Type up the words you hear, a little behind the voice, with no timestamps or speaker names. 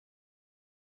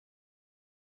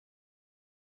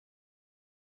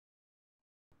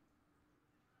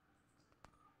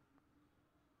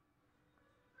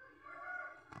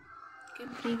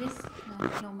Previous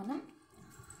దాంట్లో మనం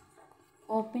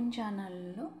open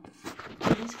ఛానల్లో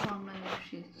చెజీస్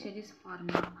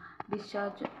formula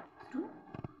discharge through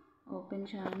open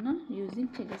channel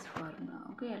using చెజీస్ formula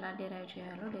ఎలా డెరైవ్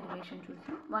చేయాలో డెరివేషన్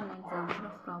చూసాం. వన్ ఎగ్జాంపుల్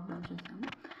ఆఫ్ ప్రాబ్లమ్ చూసాము.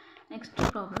 నెక్స్ట్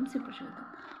ప్రాబ్లమ్స్ ఇప్పుడు చూద్దాం.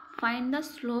 Find the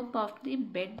slope of the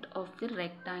bed of the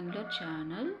rectangular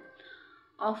channel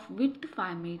of width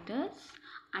 5 meters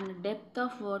and depth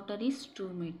of water is 2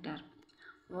 meter.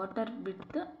 Water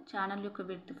width, channel యొక్క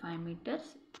width 5 meters,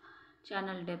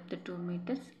 channel depth 2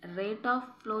 meters. Rate of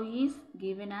flow is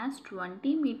given as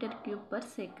 20 meter cube per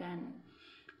second.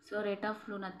 So rate of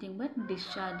flow nothing but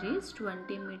discharge is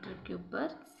 20 meter cube per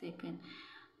second.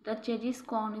 The chezys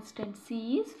constant C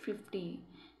is 50.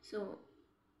 So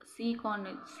C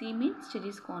means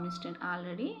chezys constant,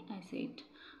 already I said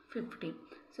 50.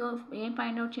 So ఏం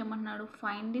find out చేయమంటున్నాడు?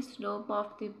 Find the slope of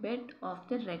the bed of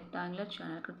the rectangular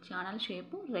channel. ఇక్కడ channel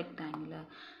shape rectangular,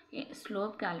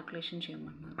 slope calculation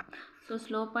చేయమంటున్నారు. So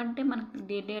slope అంటే మనకు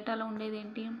డేటాలో ఉండేది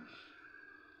ఏంటి?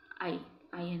 I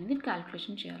అనేది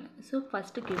క్యాలిక్యులేషన్ చేయాలి. So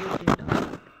first give it data.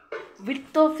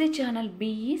 Width of the channel B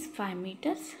is 5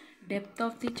 meters, depth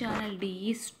of the channel D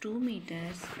is 2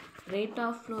 meters, rate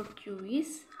of flow Q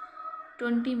is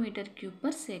 20 meter cube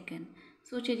per second.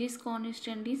 So chezys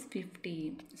constant is 50.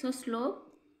 So slope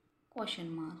question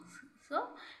marks. So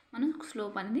మనం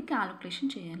slope అనేది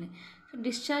calculation చేయాలి. So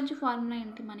discharge formula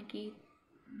ఏంటి మనకి?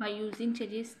 By using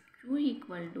chezys Q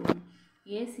equal to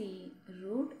AC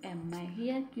root mi.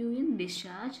 Here Q in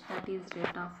discharge, that is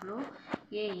rate of flow.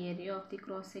 A area of the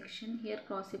cross section. Here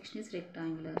cross section is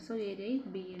rectangular, so area is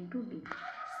B into D.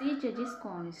 C chezys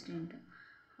constant.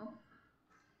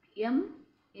 M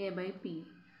A by P.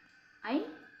 I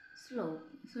slope.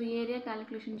 So area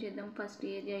calculation చేద్దాం. First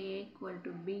area A equal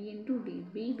to B into D.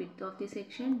 B width of the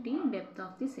section, D depth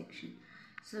of the section.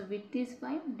 So width is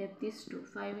 5, depth is 2.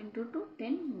 5 into 2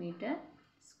 10 meter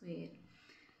square.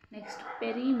 Next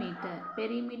perimeter.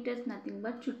 Perimeter is nothing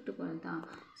but చుట్టుకొలత.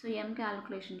 So M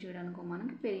calculation చేయడానికి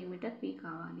మనకి perimeter P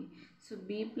కావాలి. So B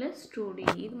plus 2D.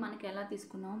 ఇది మనకి ఎలా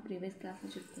తీసుకున్నాము? Previous క్లాస్లో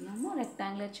చెప్తున్నాము.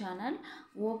 రెక్టాంగులర్ ఛానల్,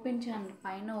 ఓపెన్ ఛానల్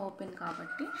పైన ఓపెన్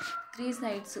కాబట్టి 3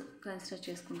 sides కన్సిడర్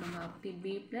చేసుకుంటాం కాబట్టి B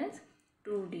plus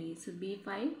 2D. So B5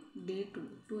 D2.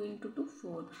 2 into 2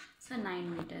 4. So 9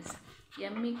 meters.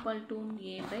 M equal to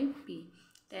A by P.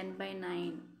 10 by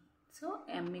 9. So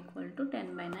M equal to 10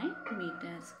 by 9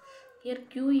 meters. Here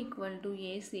Q equal to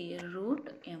AC root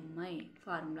mi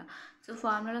formula. So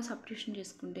formula substitution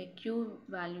చేసుకుంటే Q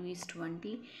value is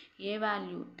 20, A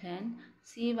value 10,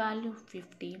 C value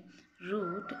 50,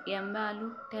 root M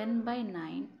value 10 by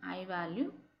 9, I value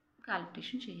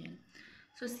calculation చేయాలి.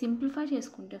 So simplify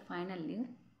చేసుకుంటే finally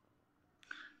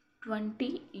 20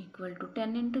 equal to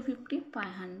 10 into 50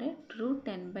 500 root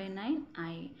 10 by 9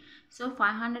 I. So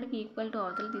 500కి equal to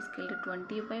అవతల తీసుకెళ్ళి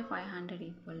 20 by 500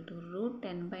 equal to root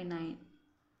 10 by 9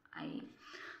 I.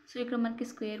 So ఇక్కడ మనకి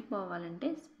square పోవాలంటే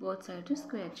both sides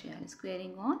square చేయాలి.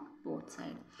 Squaring on both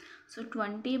side. So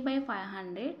 20 by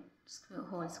 500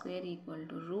 whole square equal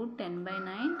to root 10 by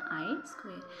 9 I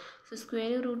square. So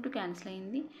square root cancel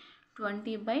అయింది.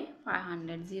 20 by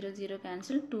 500 0 0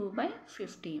 cancel. 2 by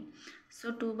 50. So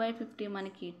 2 by 50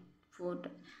 మనకి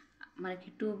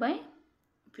 2 by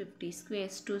 50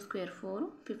 squares. 2 square 4,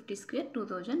 50 square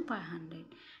 2500.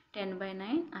 10 by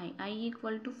 9 I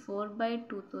equal to 4 by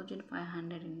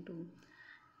 2500 into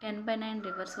 10 by 9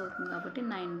 reverse అవుతుంది కాబట్టి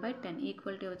 9 by 10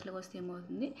 equal to అవతలకి వస్తే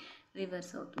ఏమవుతుంది?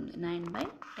 Reverse అవుతుంది. 9 by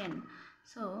 10.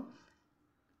 So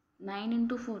 9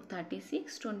 into 4 36,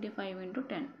 25 into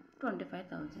 10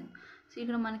 25,000. So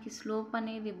ఇక్కడ మనకి స్లోప్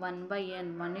అనేది 1/n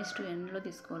 1:nలో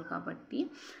తీసుకోవాలి కాబట్టి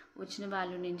వచ్చిన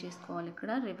వాల్యూని ఏం చేసుకోవాలి?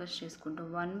 ఇక్కడ రివర్స్ చేసుకుంటాం.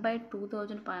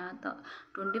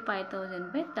 1/25,000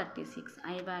 by 36.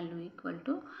 I value equal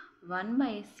to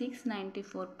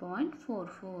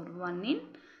 1/694.44. 1 in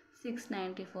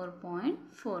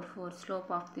 694.44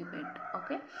 slope of the bed.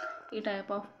 Okay, ఈ టైప్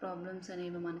ఆఫ్ ప్రాబ్లమ్స్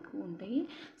అనేవి మనకు ఉంటాయి.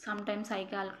 సమ్ టైమ్స్ I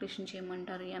క్యాలిక్యులేషన్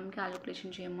చేయమంటారు, M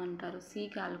క్యాలిక్యులేషన్ చేయమంటారు, C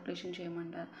క్యాలిక్యులేషన్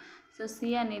చేయమంటారు. సో C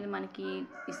అనేది మనకి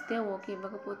ఇస్తే ఓకే,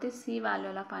 ఇవ్వకపోతే C వాల్యూ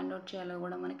ఎలా ఫైండ్ అవుట్ చేయాలో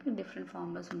కూడా మనకి డిఫరెంట్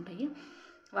ఫార్ములాస్ ఉంటాయి.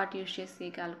 వాటి యూజ్ చేసి C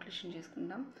క్యాలిక్యులేషన్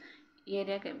చేసుకుంటాం.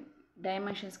 ఏరియా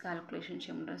డైమెన్షన్స్ క్యాలిక్యులేషన్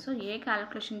చేయమంటారు. సో ఏ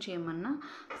క్యాలిక్యులేషన్ చేయమన్నా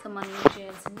సో మనం యూజ్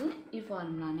చేయాల్సింది ఈ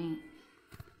ఫార్ములానే.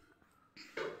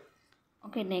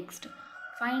 Okay, next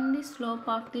find the slope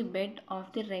of the bed of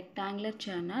the rectangular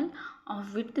channel of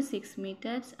width 6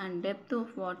 meters and depth of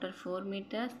water 4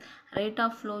 meters. Rate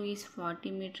of flow is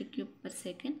 40 meter cube per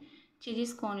second.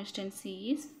 chezys constant C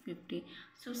is 50.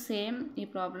 So same ఈ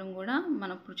problem కూడా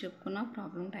మనం ఇప్పుడు చెప్పుకున్న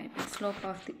problem type. Slope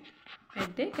of the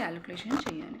bed calculation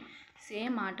చేయాలి.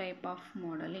 Same ఆ type of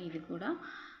model ఇది కూడా.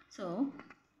 So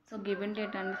so given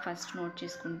data అనేది ఫస్ట్ నోట్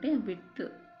చేసుకుంటే with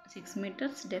 6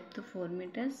 meters, depth 4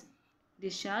 meters,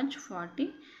 discharge 40,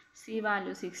 C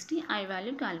value 60, I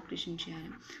value calculation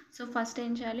చేయాలి. సో ఫస్ట్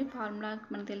ఏం చేయాలి, ఫార్ములా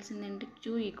మనకు తెలిసింది ఏంటి,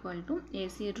 Q equal to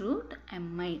AC route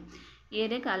MI.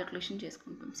 Area calculation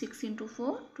చేసుకుంటాం. 6 ×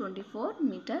 4 24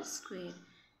 మీటర్ స్క్వేర్.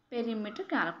 పెరిమీటర్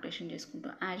క్యాలిక్యులేషన్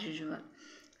చేసుకుంటాం as usual.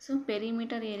 So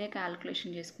perimeter area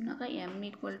calculation చేసుకున్నాక ఎం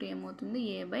equal to ఏమవుతుంది,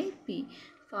 A/P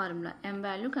ఫార్ములా. ఎం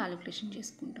వాల్యూ క్యాలిక్యులేషన్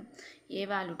చేసుకుంటాం. ఏ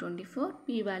value 24,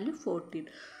 P value 14.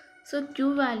 So Q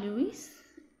value is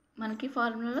మనకి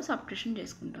ఫార్ములాలో substitution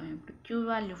చేసుకుంటాం. ఇప్పుడు queue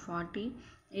value 40,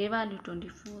 A value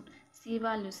 24, C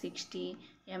value 60,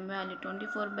 M value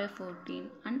 24/14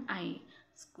 and I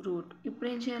route. ఇప్పుడు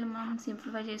ఏం చేయాలి, మనం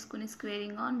సింప్లిఫై చేసుకుని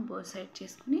స్క్వేరింగ్ ఆన్ బోత్ సైడ్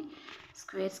చేసుకుని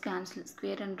squares cancel,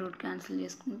 square and root cancel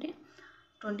చేసుకుంటే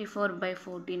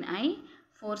 24/14 I,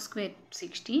 4 square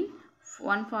 16,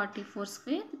 144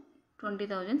 square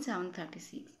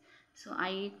 20,736. So I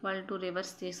equal to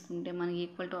reverse చేసుకుంటే మనకి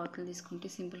ఈక్వల్ టు అవతలు తీసుకుంటే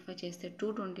సింప్లిఫై చేస్తే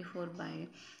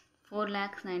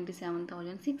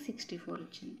 224/4,97,664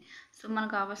 వచ్చింది. సో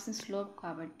మనకు కావాల్సిన స్లోప్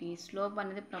కాబట్టి స్లోప్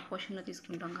అనేది ప్రపోర్షన్లో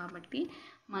తీసుకుంటాం కాబట్టి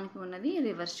మనకి ఉన్నది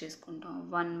రివర్స్ చేసుకుంటాం.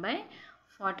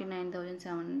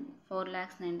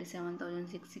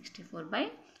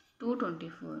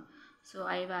 1/497,664/224. సో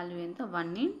ఐ వాల్యూ ఎంత,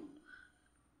 1 in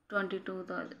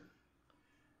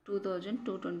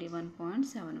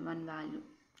 2221.71 వాల్యూ.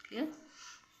 క్లియర్.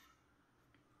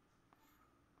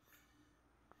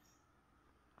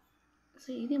 సో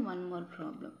ఇది వన్ మోర్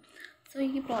ప్రాబ్లం. సో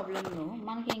ఈ ప్రాబ్లంలో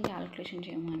మనకి ఏం calculation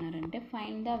చేయమన్నారంటే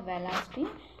find the velocity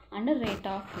and rate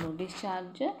of flow.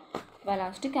 Discharge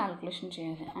velocity calculation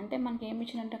చేయాలి. అంటే మనకి ఏమి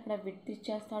ఇచ్చినట్టు అక్కడ విడ్త్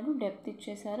ఇచ్చేస్తాడు, డెప్త్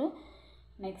ఇచ్చేసారు,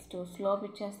 నెక్స్ట్ స్లోప్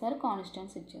ఇచ్చేస్తారు,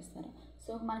 కాన్స్టెన్స్ ఇచ్చేస్తారు.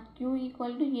 సో మనకి Q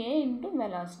equal to A into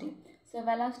velocity. So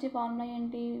velocity formula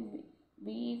ఏంటి,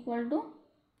 వి equal to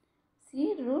C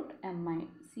route MI.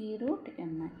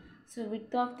 So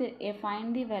width of the find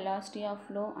the velocity of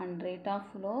flow and rate of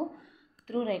flow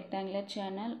through rectangular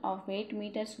channel of 8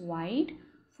 meters wide,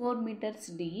 4 meters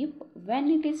deep. When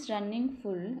it is running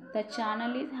full, the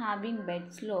channel is having bed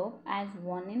slope as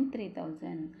 1 in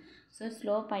 3000. So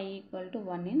slope I equal to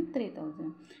 1 in 3000.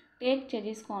 Take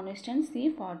chezys constant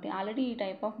C40. Already ఈ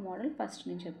type of model first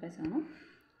నేను చెప్పేశాను.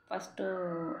 First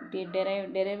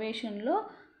డెరివేషన్లో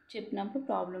చెప్పినప్పుడు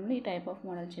ప్రాబ్లమ్లో ఈ type of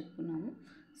model చెప్పుకున్నాము.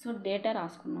 So data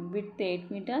రాసుకున్నాం. Width 8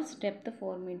 meters, depth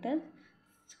 4 meters,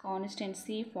 constant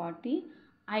C40,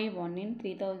 I 1 in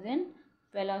 3000,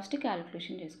 velocity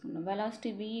calculation చేసుకున్నాం.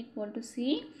 Velocity V equal to C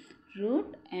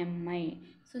route MI.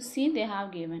 So C they have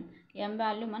given, M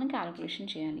value మనం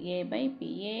calculation చేయాలి. A/P.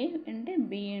 A అంటే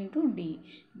B into D.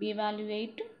 B value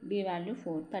 8, D value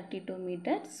 4, 32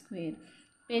 meters square.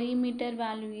 Perimeter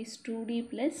value is 2D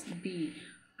plus B.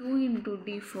 2 into D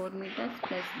 4 meters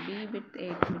plus B with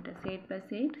 8 meters. 8 plus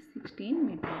 8 16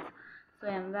 meters. So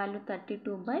M value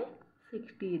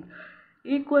 32/16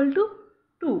 equal to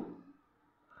 2.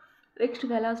 Next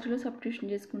velocity లో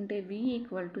substitution చేసుకుంటే V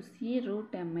equal to C root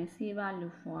MI. C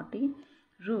value 40,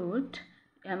 root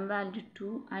M value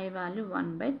 2, I value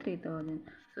 1/3000.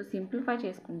 So simplify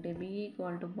చేసుకుంటే V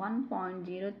equal to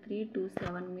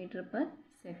 1.0327 meter per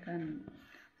second.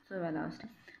 So velocity.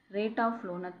 Rate of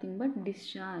flow nothing but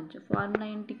discharge. Formula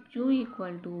into Q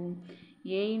equal to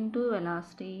A into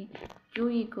velocity. Q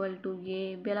equal to A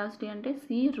velocity అంటే C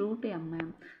root mm.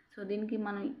 So దీనికి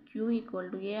మనం Q equal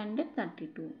to A అంటే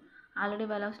 32. Already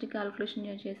velocity calculation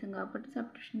చేసాం కాబట్టి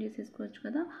substitution చేసేసుకోవచ్చు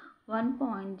కదా.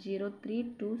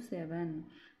 1.0327.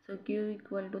 So Q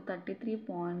equal to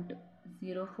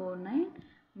 33.049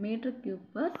 meter cube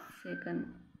per second.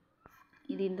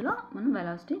 ఇది ఇందులో మనం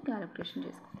వెలాసిటీ క్యాలిక్యులేషన్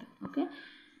చేసుకుంటాం. Okay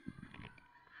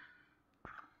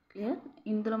clear.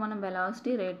 ఇందులో మనం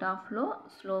velocity, rate of flow,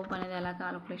 slope అనేది ఎలా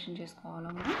క్యాలిక్యులేషన్ చేసుకోవాలో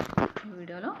మనం ఈ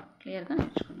వీడియోలో క్లియర్గా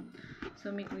నేర్చుకున్నాం. సో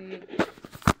మీకు ఈ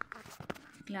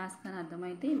క్లాస్ కానీ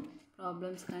అర్థమైతే,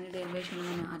 ప్రాబ్లమ్స్ కానీ డెరివేషన్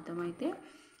కానీ అర్థమైతే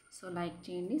సో లైక్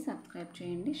చేయండి, సబ్స్క్రైబ్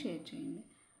చేయండి, షేర్ చేయండి.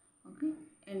 ఓకే.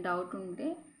 అండ్ డౌట్ ఉంటే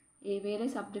వేరే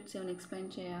సబ్జెక్ట్స్ ఏమైనా ఎక్స్ప్లెయిన్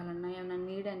చేయాలన్నా, ఏమైనా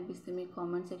నీడ్ అనిపిస్తే మీకు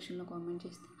కామెంట్ సెక్షన్లో కామెంట్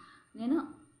చేస్తే నేను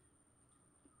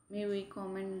మీరు ఈ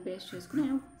కామెంట్ బేస్ చేసుకుని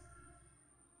నేను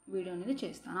వీడియో అనేది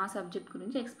చేస్తాను. ఆ సబ్జెక్ట్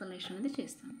గురించి ఎక్స్ప్లెనేషన్ అనేది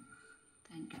చేస్తాను.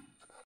 Thank you.